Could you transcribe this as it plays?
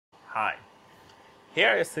Hi.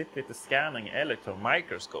 Here I sit with the scanning electron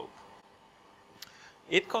microscope.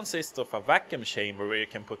 It consists of a vacuum chamber where you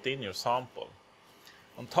can put in your sample.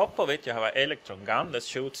 On top of it you have an electron gun that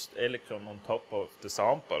shoots the electron on top of the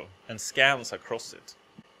sample and scans across it.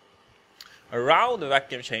 Around the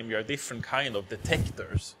vacuum chamber are different kind of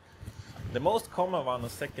detectors. The most common one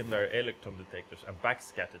is secondary electron detectors and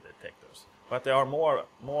backscatter detectors, but there are more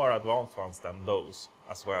advanced ones than those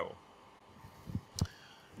as well.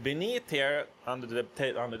 Beneath here, under the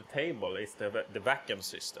table, is the vacuum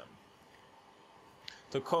system.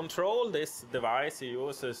 To control this device, you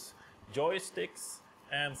use joysticks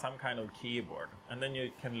and some kind of keyboard, and then you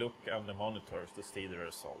can look on the monitors to see the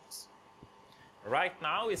results. Right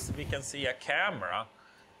now we can see a camera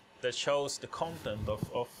that shows the content of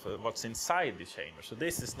what's inside the chamber. So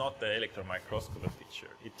this is not the electron microscopy feature,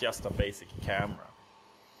 it's just a basic camera.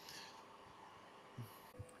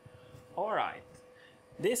 Alright.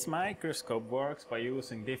 This microscope works by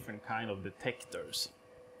using different kind of detectors.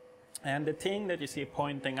 And the thing that you see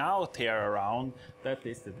pointing out here around, that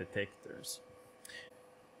is the detectors.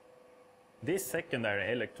 This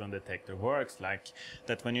secondary electron detector works like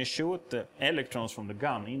that when you shoot the electrons from the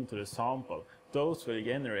gun into the sample, those will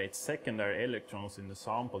generate secondary electrons in the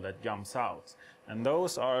sample that jumps out. And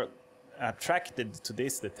those are attracted to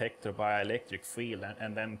this detector by electric field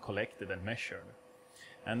and then collected and measured.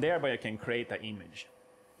 And thereby you can create an image.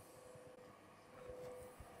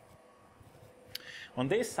 On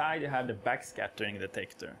this side you have the backscattering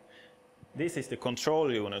detector. This is the control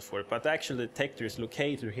unit for it, but actually the detector is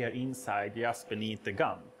located here inside, just beneath the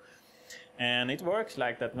gun. And it works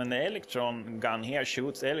like that when the electron gun here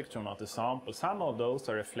shoots electron at the sample, some of those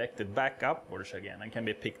are reflected back upwards again and can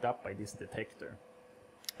be picked up by this detector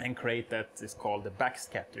and create that is called the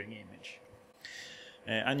backscattering image.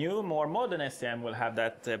 A new, more modern SEM will have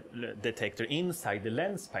that detector inside the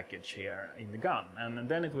lens package here in the gun, and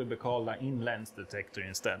then it will be called an in-lens detector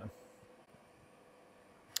instead.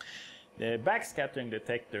 The backscattering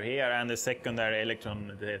detector here and the secondary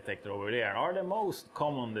electron detector over there are the most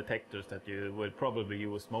common detectors that you will probably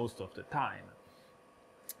use most of the time.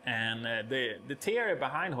 And the theory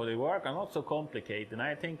behind how they work are not so complicated, and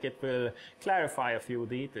I think it will clarify a few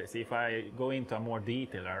details if I go into more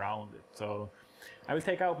detail around it. So I will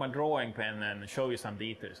take out my drawing pen and show you some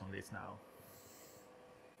details on this now.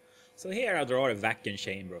 So here I draw a vacuum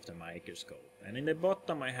chamber of the microscope, and in the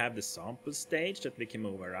bottom I have the sample stage that we can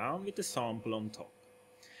move around with the sample on top.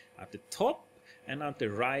 At the top and at the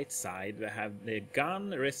right side we have the gun,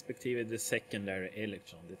 respectively the secondary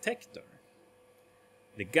electron detector.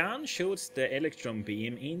 The gun shoots the electron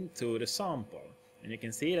beam into the sample, and you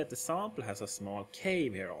can see that the sample has a small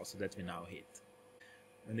cave here also that we now hit.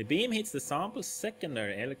 When the beam hits the sample,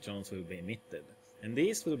 secondary electrons will be emitted, and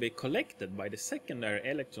these will be collected by the secondary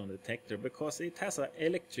electron detector because it has an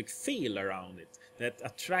electric field around it that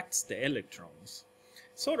attracts the electrons,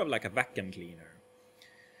 sort of like a vacuum cleaner.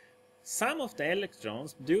 Some of the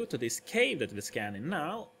electrons, due to this cave that we're scanning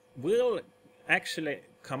now, will actually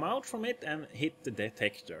come out from it and hit the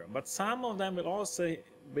detector, but some of them will also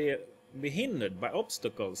be hindered by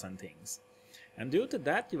obstacles and things. And due to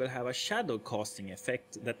that you will have a shadow casting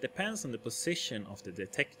effect that depends on the position of the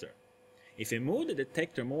detector. If you move the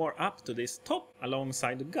detector more up to this top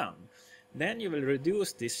alongside the gun, then you will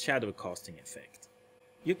reduce this shadow casting effect.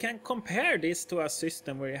 You can compare this to a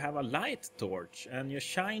system where you have a light torch and you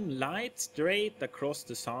shine light straight across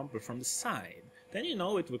the sample from the side. Then you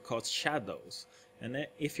know it will cause shadows. And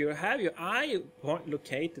if you have your eye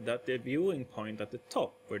located at the viewing point at the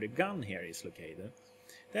top where the gun here is located,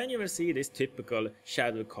 then you will see this typical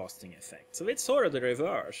shadow casting effect. So it's sort of the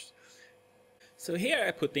reverse. So here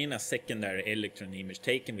I put in a secondary electron image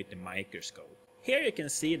taken with the microscope. Here you can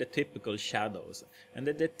see the typical shadows, and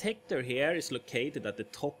the detector here is located at the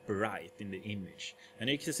top right in the image. And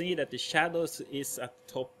you can see that the shadows is at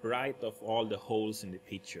the top right of all the holes in the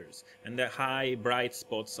pictures, and the high bright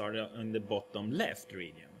spots are in the bottom left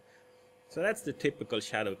region. So that's the typical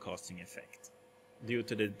shadow casting effect due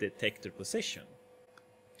to the detector position.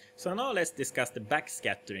 So now let's discuss the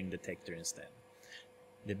backscattering detector instead.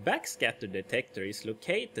 The backscatter detector is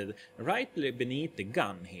located right beneath the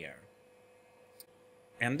gun here.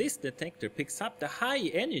 And this detector picks up the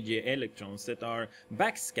high energy electrons that are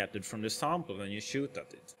backscattered from the sample when you shoot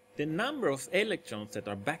at it. The number of electrons that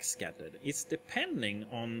are backscattered is depending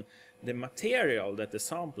on the material that the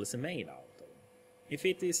sample is made out of. If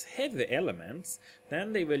it is heavy elements,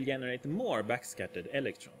 then they will generate more backscattered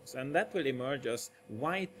electrons, and that will emerge as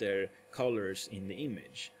whiter colors in the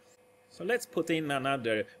image. So let's put in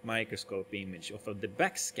another microscope image of the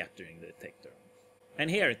backscattering detector. And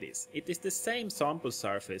here it is. It is the same sample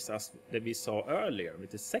surface as that we saw earlier with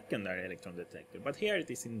the secondary electron detector, but here it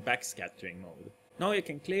is in backscattering mode. Now you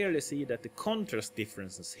can clearly see that the contrast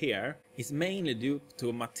differences here is mainly due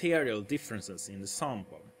to material differences in the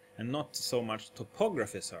sample and not so much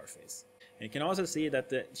topography surface. And you can also see that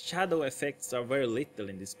the shadow effects are very little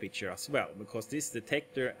in this picture as well, because this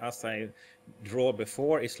detector, as I draw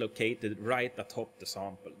before, is located right atop the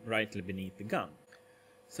sample, right beneath the gun.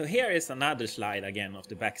 So here is another slide again of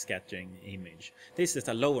the backscattering image. This is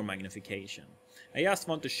a lower magnification. I just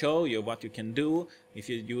want to show you what you can do if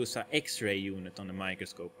you use an X-ray unit on the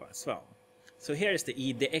microscope as well. So here is the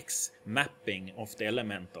EDX mapping of the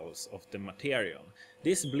elementals of the material.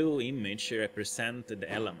 This blue image represents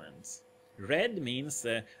the elements. Red means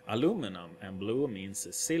aluminum and blue means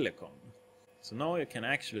silicon. So now you can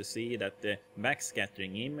actually see that the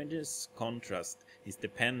backscattering images contrast is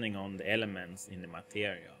depending on the elements in the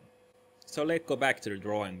material. So let's go back to the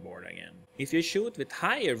drawing board again. If you shoot with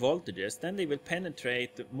higher voltages, then they will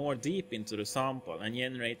penetrate more deep into the sample and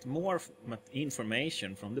generate more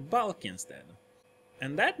information from the bulk instead.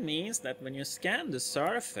 And that means that when you scan the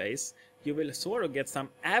surface, you will sort of get some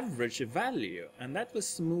average value, and that will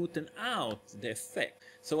smoothen out the effect.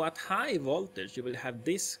 So at high voltage you will have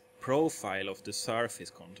this profile of the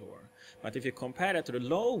surface contour. But if you compare it to the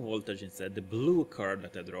low voltage instead, the blue curve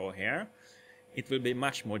that I draw here, it will be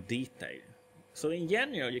much more detailed. So in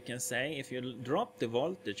general you can say if you drop the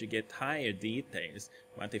voltage you get higher details,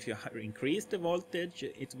 but if you increase the voltage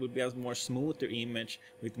it will be a more smoother image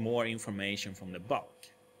with more information from the bulk.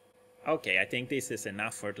 Okay, I think this is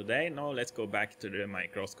enough for today. Now let's go back to the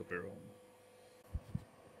microscopy room.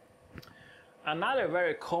 Another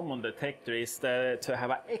very common detector is to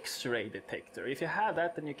have an X-ray detector. If you have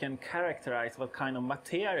that, then you can characterize what kind of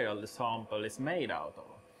material the sample is made out of.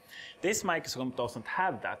 This microscope doesn't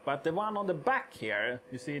have that, but the one on the back here,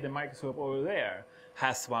 you see the microscope over there,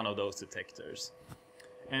 has one of those detectors.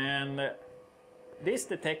 And this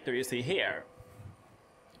detector you see here,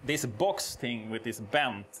 this box thing with this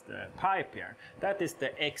bent pipe here, that is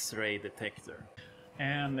the X-ray detector.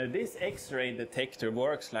 And this X-ray detector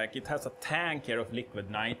works like it has a tank here of liquid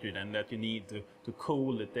nitrogen that you need to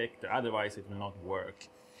cool the detector, otherwise it will not work.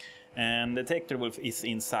 And the detector is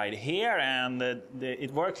inside here, and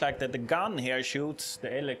it works like that. The gun here shoots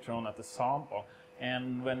the electron at the sample,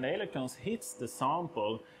 and when the electrons hits the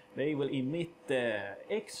sample, they will emit the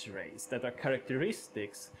X-rays that are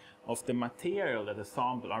characteristics of the material that the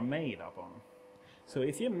sample are made upon. So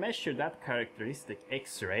if you measure that characteristic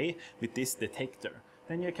X-ray with this detector,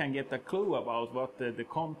 then you can get a clue about what the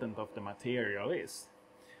content of the material is.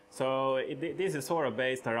 So this is sort of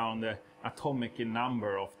based around the atomic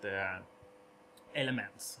number of the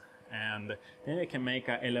elements. And then you can make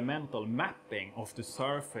an elemental mapping of the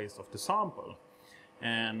surface of the sample.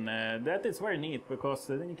 And that is very neat, because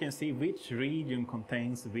then you can see which region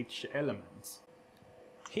contains which elements.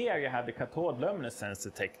 Here you have the cathode luminescence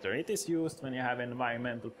detector. It is used when you have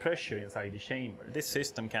environmental pressure inside the chamber. This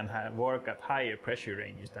system can work at higher pressure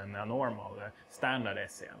ranges than a normal standard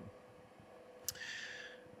SEM.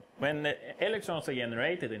 When the electrons are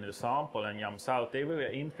generated in the sample and jumps out, they will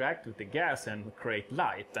interact with the gas and create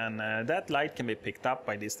light. And that light can be picked up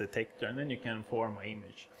by this detector, and then you can form an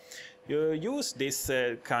image. You use this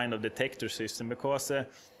kind of detector system because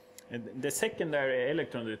the secondary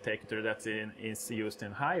electron detector that is used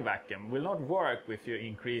in high vacuum will not work if you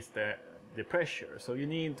increase the pressure. So you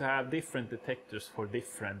need to have different detectors for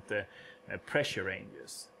different pressure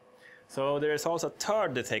ranges. So there is also a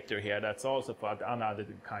third detector here that's also for another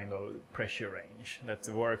kind of pressure range that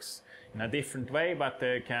works in a different way, but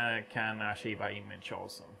can achieve an image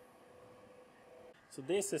also. So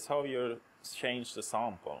this is how you change the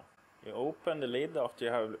sample. You open the lid after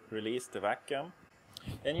you have released the vacuum.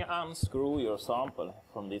 Then you unscrew your sample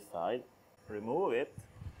from this side, remove it.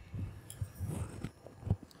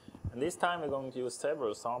 And this time we're going to use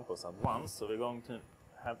several samples at once, so we're going to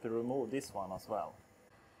have to remove this one as well.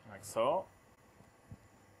 Like so.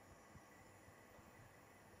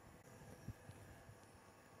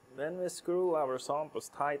 Then we screw our samples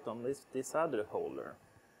tight on this other holder.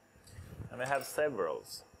 And we have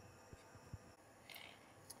severals.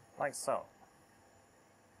 Like so.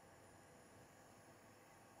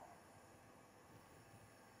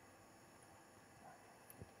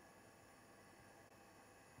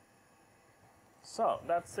 So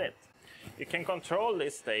that's it. You can control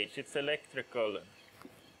this stage. It's electrical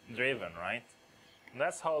driven, right? And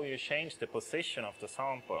that's how you change the position of the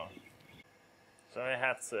sample. So it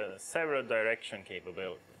has several direction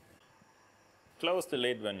capability. Close the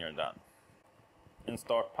lid when you're done and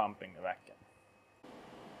start pumping the vacuum.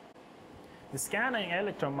 The scanning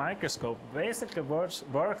electron microscope basically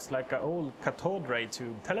works like an old cathode ray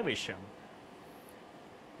tube television.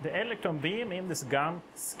 The electron beam in this gun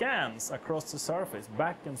scans across the surface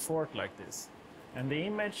back and forth like this, and the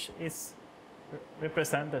image is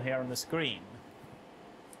represented here on the screen.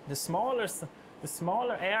 The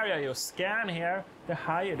smaller area you scan here, the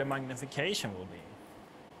higher the magnification will be.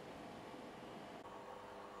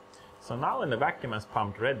 So now when the vacuum is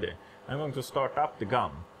pumped ready, I'm going to start up the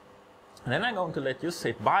gun. And then I'm going to let you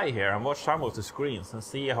sit by here and watch some of the screens and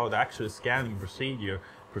see how the actual scanning procedure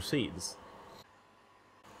proceeds.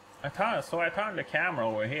 I turn the camera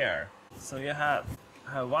over here, so you have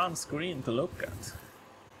one screen to look at.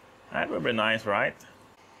 That would be nice, right?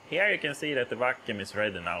 Here you can see that the vacuum is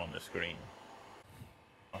ready now on the screen.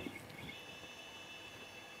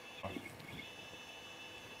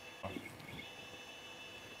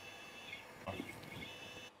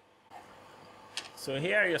 So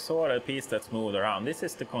here you saw the piece that's moved around. This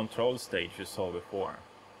is the control stage you saw before.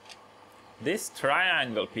 This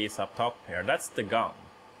triangle piece up top here, that's the gun.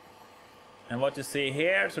 And what you see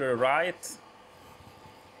here to the right,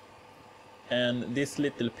 and this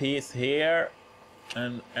little piece here,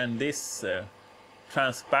 and this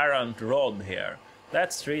transparent rod here,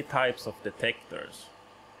 that's 3 types of detectors.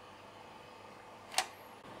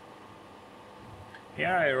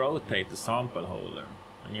 Here I rotate the sample holder.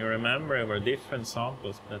 And you remember there were different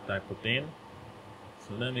samples that I put in,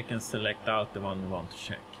 so then we can select out the one we want to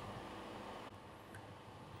check.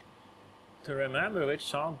 To remember which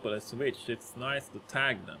sample is which, it's nice to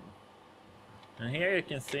tag them. And here you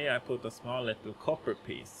can see I put a small little copper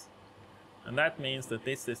piece, and that means that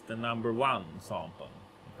this is the number 1 sample.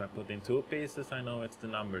 If I put in 2 pieces, I know it's the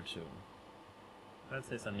number 2. That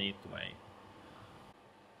is a neat way.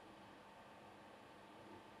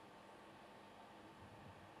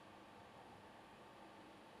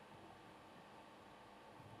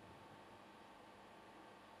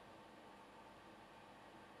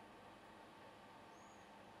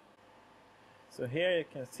 So here you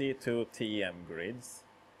can see 2 TM grids.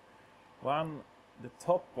 The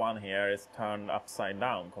top one here is turned upside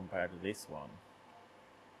down compared to this one.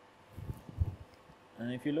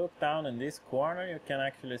 And if you look down in this corner, you can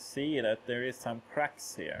actually see that there is some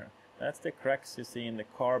cracks here. That's the cracks you see in the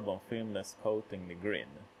carbon film that's coating the grid.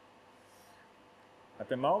 At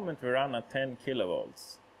the moment we run at 10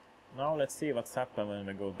 kilovolts. Now let's see what's happened when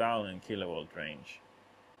we go down in kilovolt range.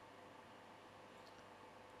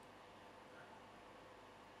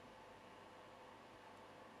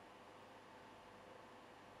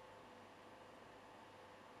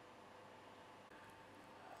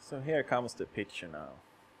 So here comes the picture now.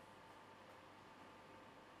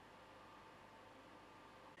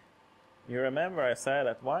 You remember I said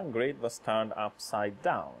that one grid was turned upside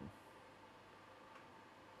down.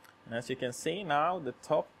 And as you can see now, the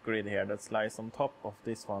top grid here that lies on top of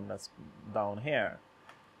this one that's down here.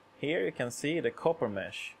 Here you can see the copper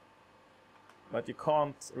mesh, but you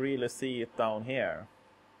can't really see it down here.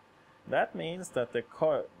 That means that the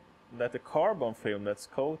carbon film that's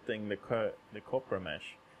coating the copper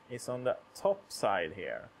mesh is on the top side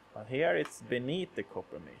here, but here it's beneath the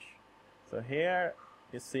copper mesh. So here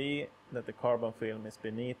you see that the carbon film is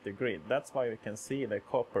beneath the grid. That's why we can see the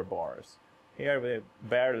copper bars. Here we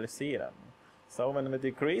barely see them. So when we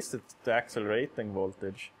decrease the accelerating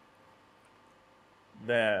voltage,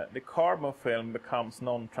 the carbon film becomes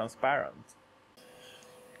non-transparent.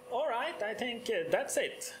 Alright, I think that's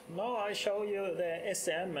it. Now I show you the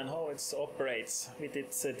SEM and how it operates with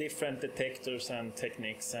its different detectors and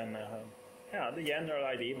techniques and the general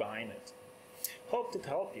idea behind it. Hope to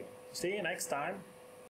help you. See you next time.